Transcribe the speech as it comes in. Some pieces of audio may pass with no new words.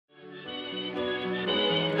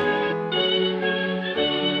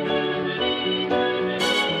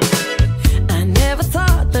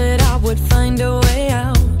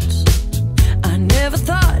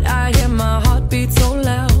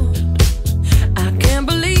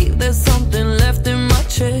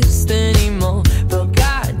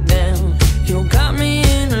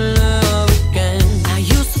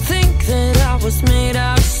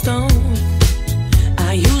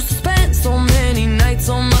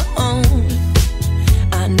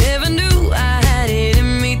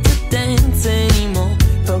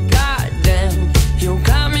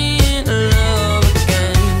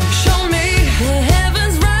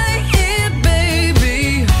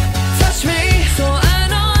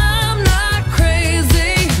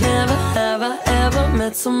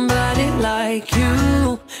met somebody like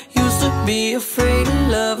you. Used to be afraid of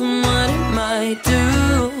love and what it might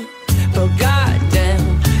do, but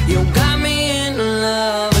goddamn, you got me in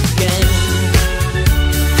love again.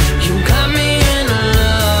 You got me in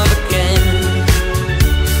love again.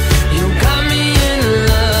 You got me in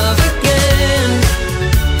love again.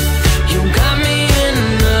 You got me in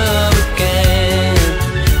love again,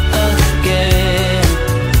 again.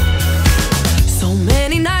 So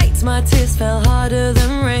many nights my tears fell harder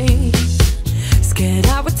than rain. Scared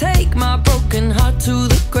I would take my broken heart to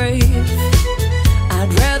the grave.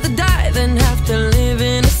 I'd rather die than have to live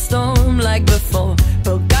in a storm like before,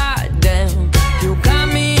 but goddamn, you got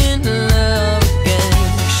me in love again.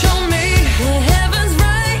 Show me the heavens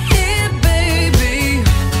right here, baby.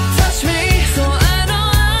 Touch me so I know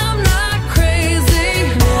I'm not crazy.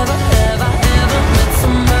 Never, ever, ever met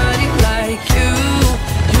somebody like you.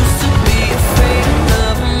 Used to be afraid of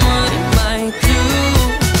love and what it might do,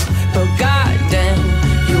 but goddamn,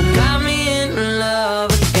 you got me in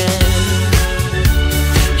love again.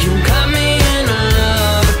 You got me in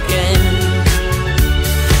love again.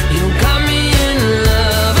 You got me in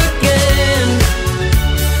love again.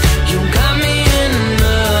 You got me in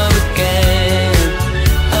love again,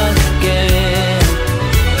 again.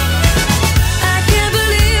 I can't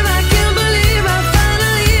believe I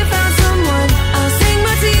finally found someone. I'll sink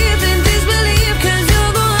my teeth in disbelief, 'cause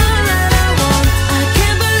you're the one that I want. I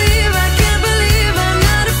can't believe I'm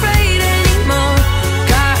not afraid anymore.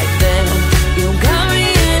 Goddamn, you got me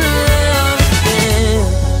in love again.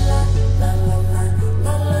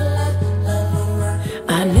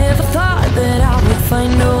 I never thought that I would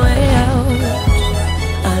find a way out.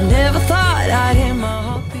 I never thought I'd hear my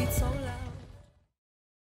heartbeat so loud.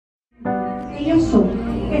 Ellos son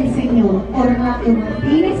el señor Orlando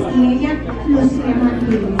Martínez y ella, Lucia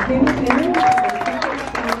Martinez.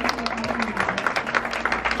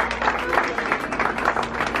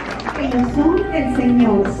 Ellos son el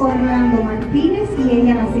señor Orlando Martínez y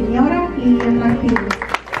ella, la señora Lucia Martínez.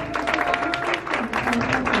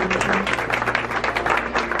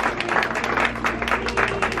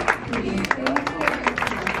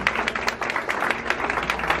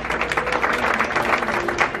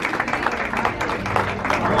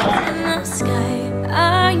 In the sky,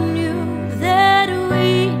 I knew that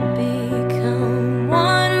we'd become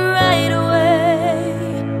one right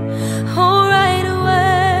away. Oh, right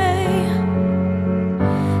away.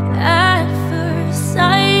 At first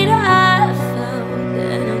sight, I felt the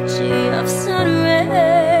energy of sun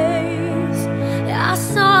rays. I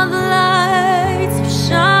saw the lights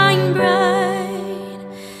shine bright.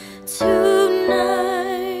 Tonight,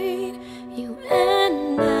 you and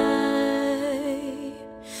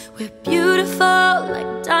we're beautiful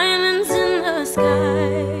like diamonds in the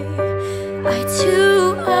sky. Eye to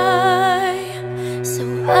eye, so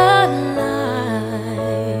alive.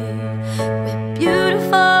 We're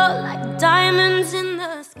beautiful like diamonds in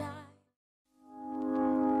the sky.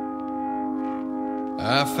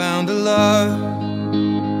 I found a love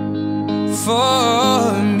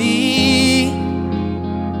for me.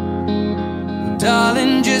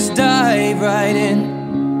 Darling, just dive right in.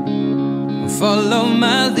 Follow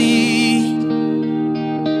my lead.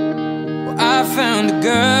 Well, I found a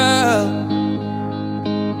girl,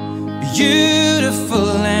 beautiful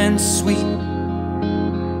and sweet.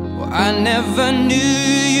 Well, I never knew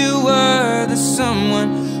you were the someone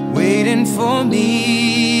waiting for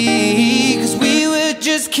me. 'Cause we were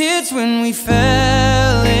just kids when we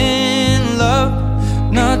fell in love,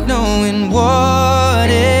 not knowing what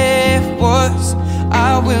it was.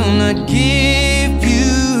 I will not give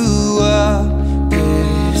you up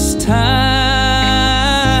this time.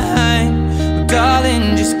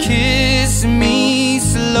 Darling, just kiss me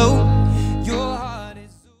slow. Your heart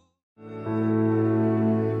is so...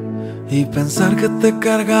 Y pensar que te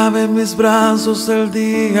cargaba en mis brazos el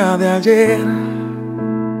día de ayer.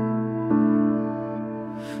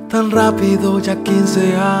 Tan rápido, ya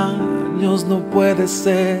 15 años no puede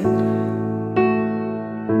ser.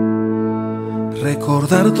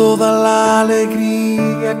 Recordar toda la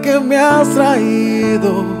alegría que me has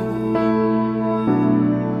traído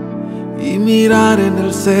y mirar en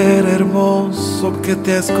el ser hermoso que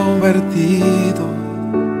te has convertido.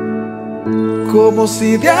 Como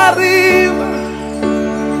si de arriba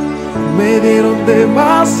me dieron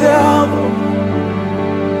demasiado,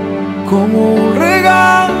 como un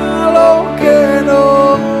regalo que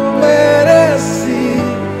no merecí.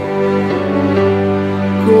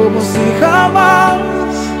 Como si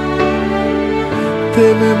jamás te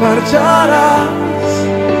me marcharás.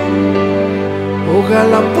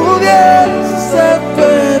 Ojalá pudiese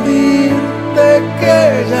pedirte que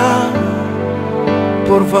ya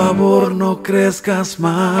favor no crezcas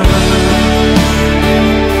más.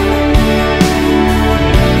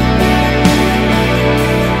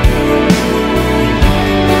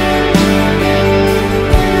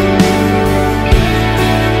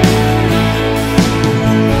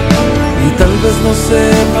 Y tal vez no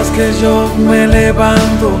sepas que yo me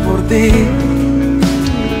levanto por ti.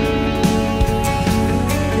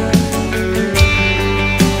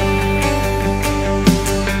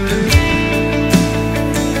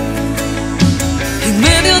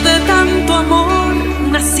 Tanto amor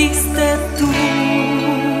naciste tú,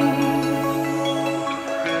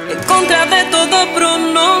 en contra de todo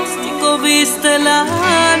pronóstico viste la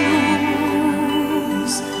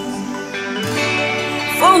luz.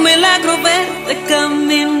 Fue un milagro verte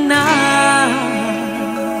caminar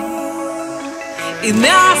y me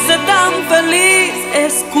hace tan feliz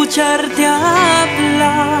escucharte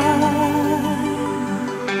hablar,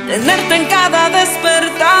 tenerte en cada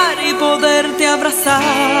despertar y poderte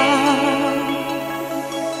abrazar.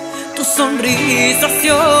 Tu sonrisa y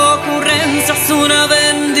ocurrencia es una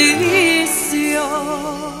bendición.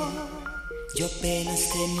 Yo apenas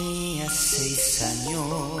tenía 6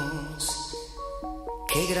 años,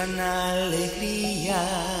 qué gran alegría,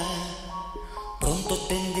 pronto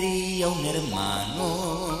tendría un hermano.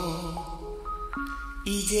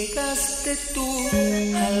 Y llegaste tú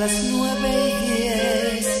a las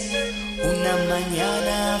 9:10, una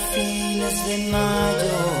mañana a fines de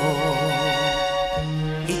mayo.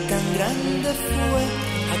 Y tan grande fue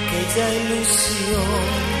aquella ilusión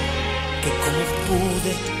que como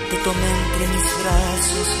pude te tomé entre mis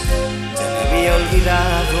brazos. Ya me había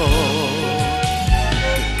olvidado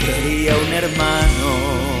que quería un hermano.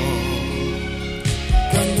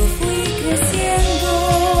 Cuando fui creciendo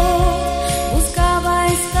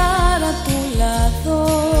estar a tu lado,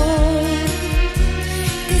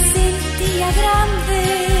 te sentía grande,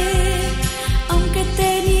 aunque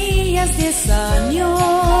tenías 10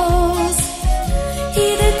 años, y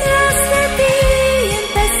detrás de ti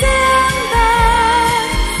empecé a andar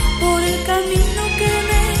por el camino que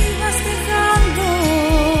me ibas dejando,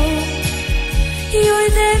 y hoy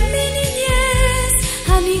de mi niñez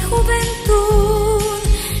a mi juventud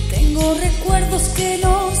tengo recuerdos que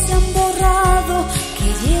no se han borrado, que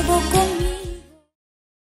llevo conmigo.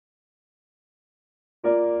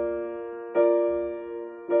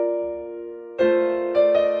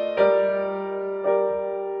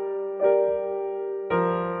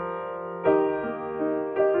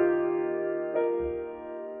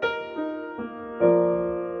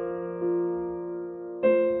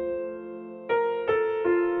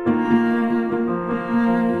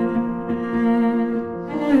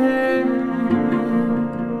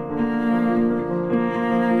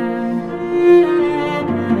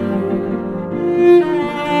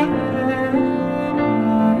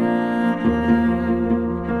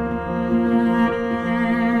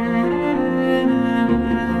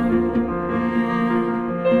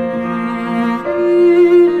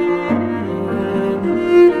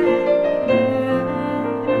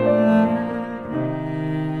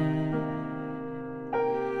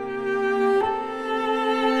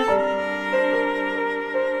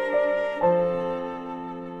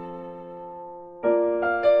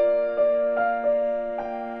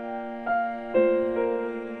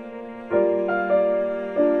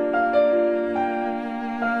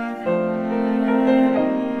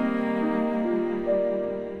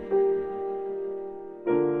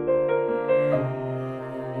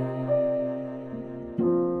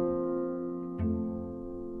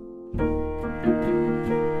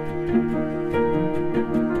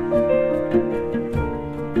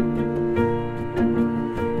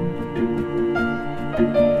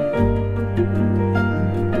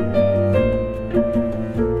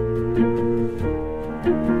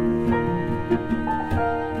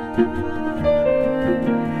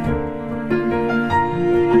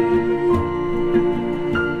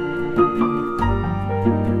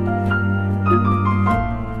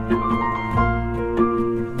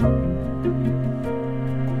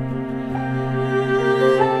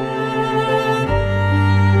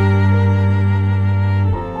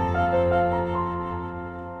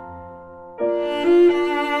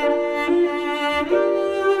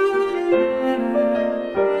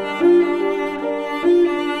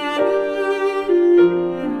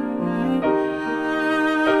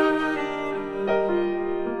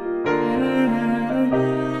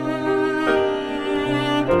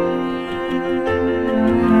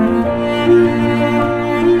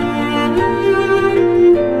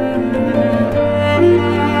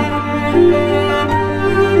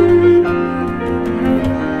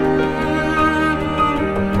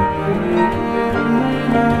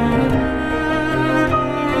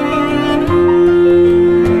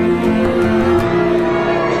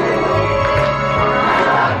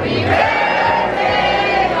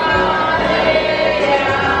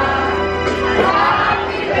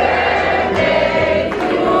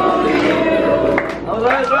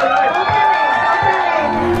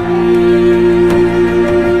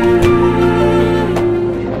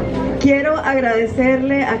 Quiero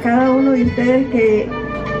agradecerle a cada uno de ustedes que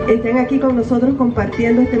estén aquí con nosotros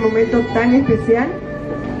compartiendo este momento tan especial.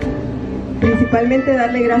 Principalmente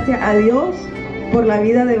darle gracias a Dios por la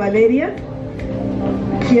vida de Valeria.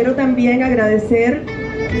 Quiero también agradecer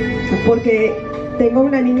porque tengo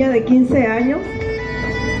una niña de 15 años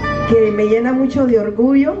que me llena mucho de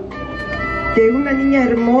orgullo, que es una niña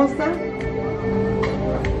hermosa.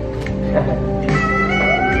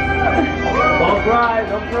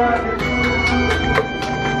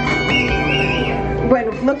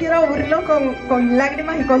 Bueno, no quiero aburrirlos con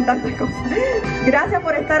lágrimas y con tantas cosas. Gracias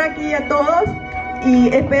por estar aquí a todos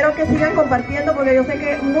y espero que sigan compartiendo, porque yo sé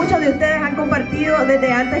que muchos de ustedes han compartido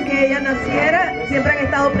desde antes que ella naciera, siempre han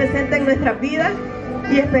estado presentes en nuestras vidas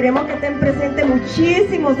y esperemos que estén presentes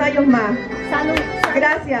muchísimos años más. Salud.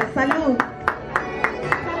 Gracias, salud.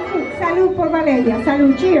 Salud, salud por Valeria,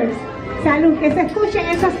 salud, cheers. Salud, que se escuchen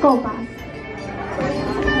esas copas.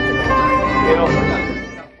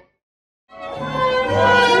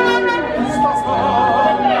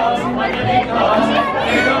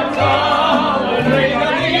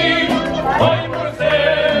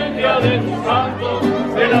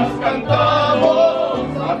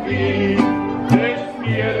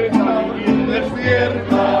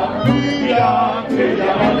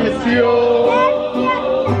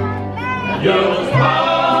 Y los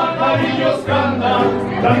pajarillos cantan,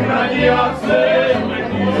 la gracia se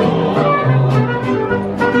metió.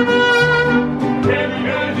 En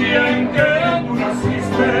el día en que tú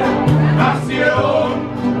naciste, nacieron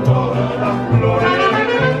todas las flores.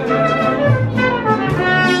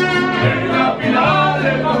 En la pila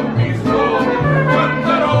del bautismo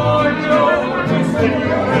cantaron los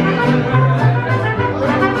Quinceñeras.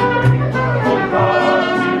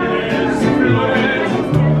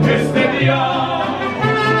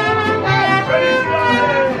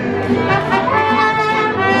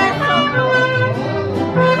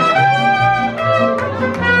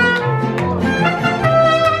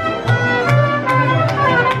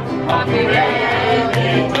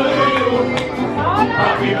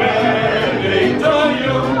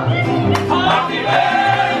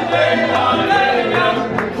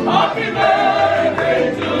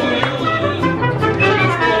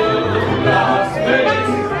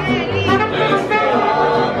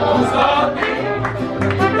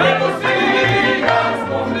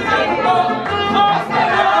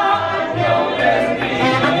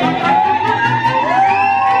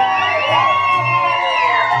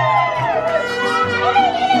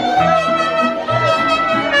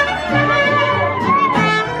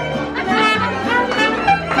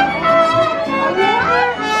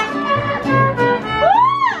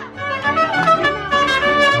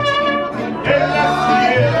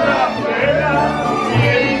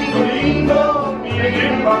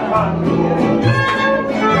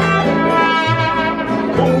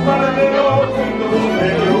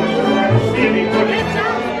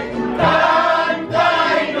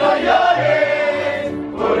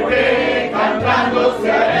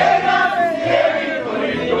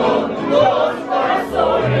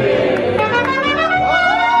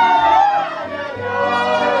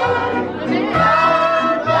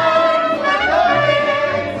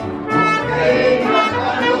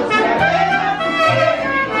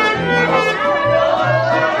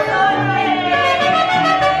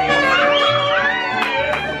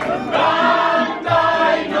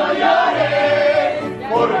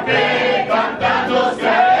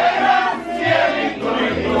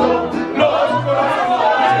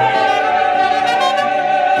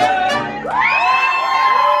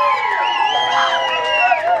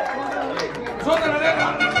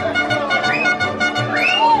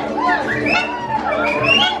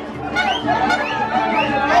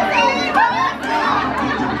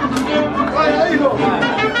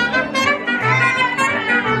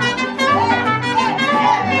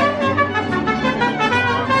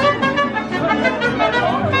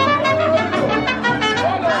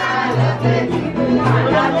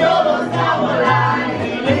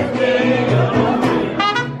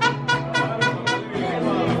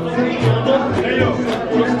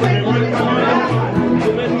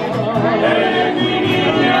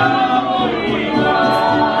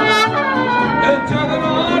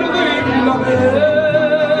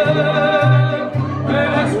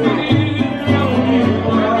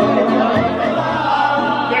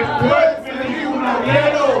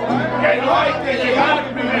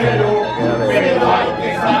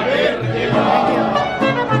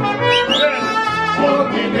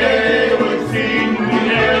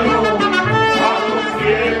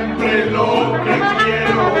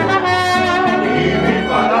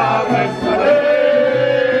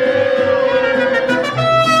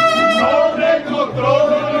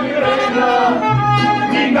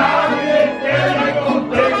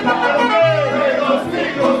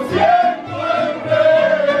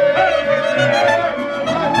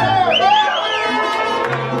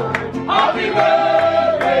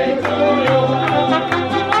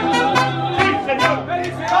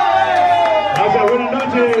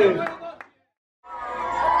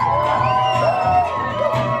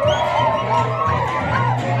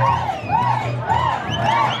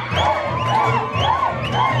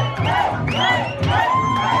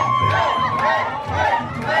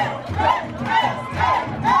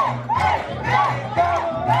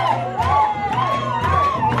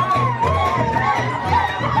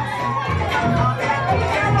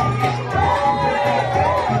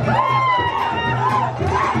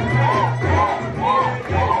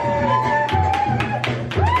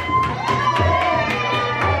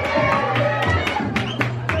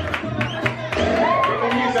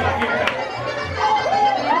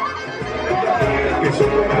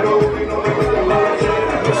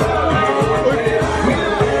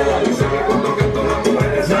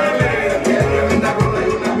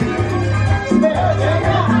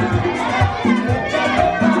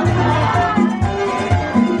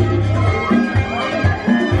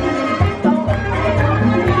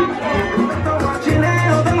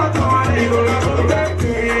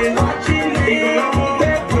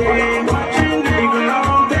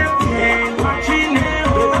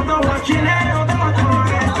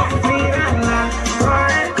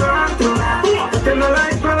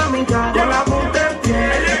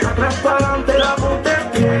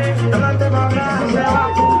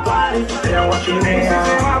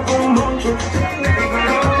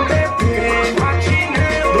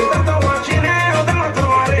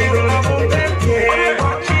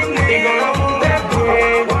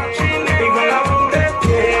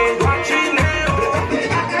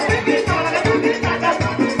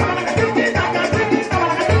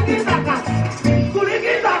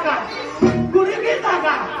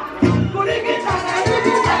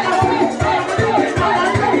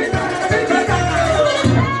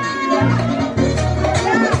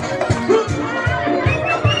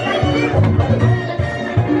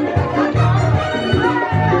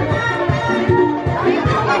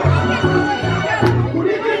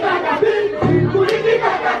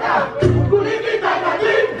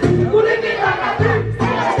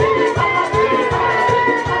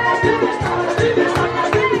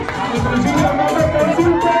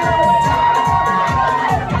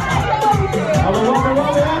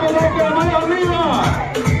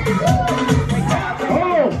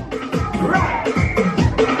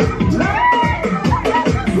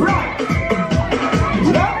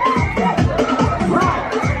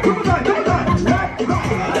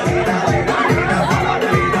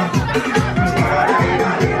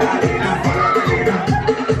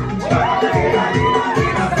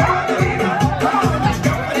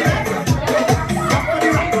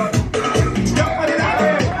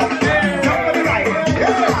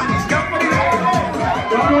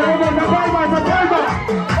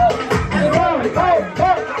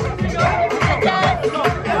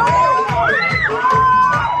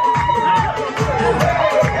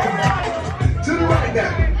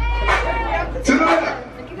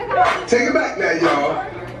 Take it back now, y'all.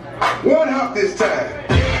 One hop this time.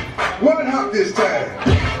 One hop this time.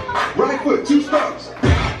 Right foot, 2 stumps.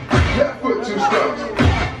 Left foot, 2 stumps.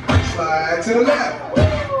 Slide to the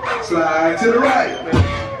left. Slide to the right.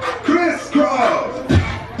 Crisscross.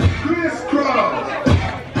 Crisscross.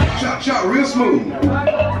 Chop, chop, real smooth.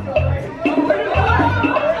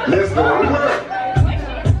 Let's go to work.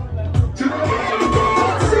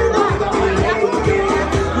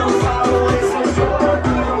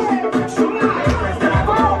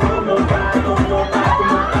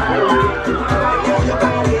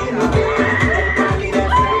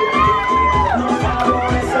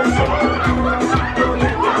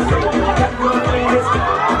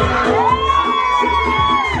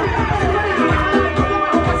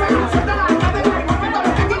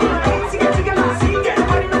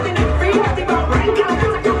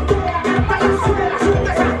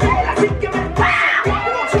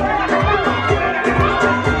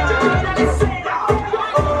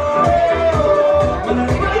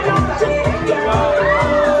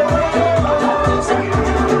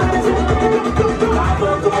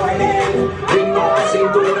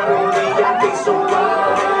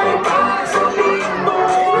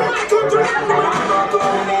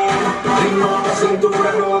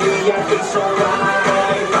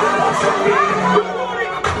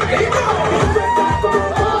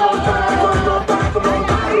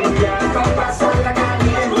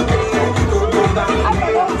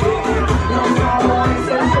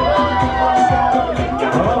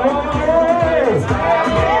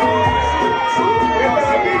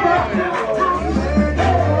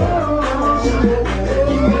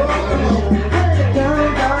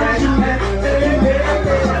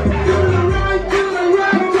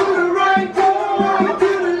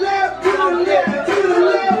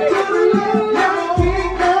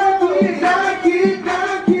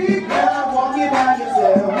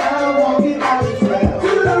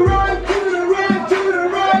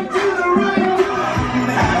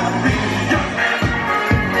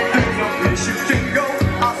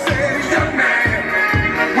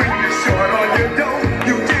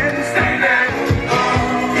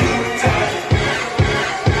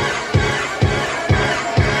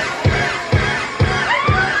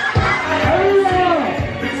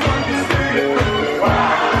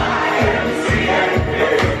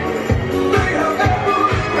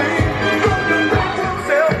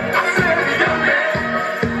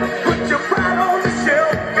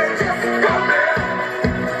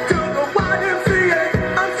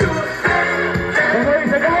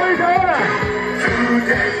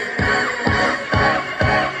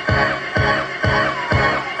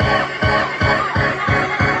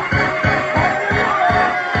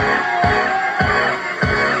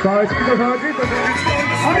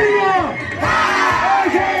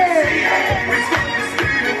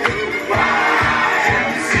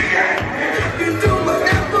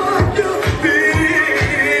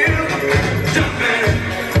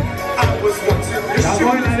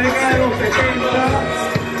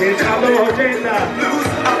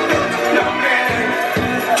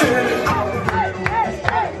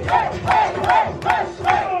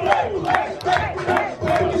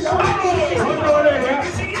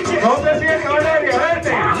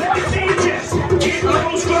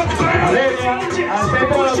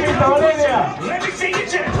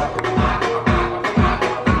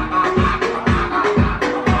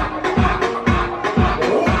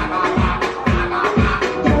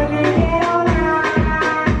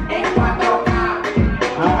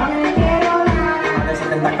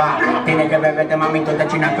 mami, tú te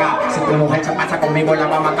chinas acá. Si tu mujer se pasa conmigo, la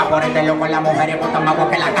vamos acá por este loco, las mujeres botan más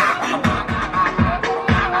agua que la caca.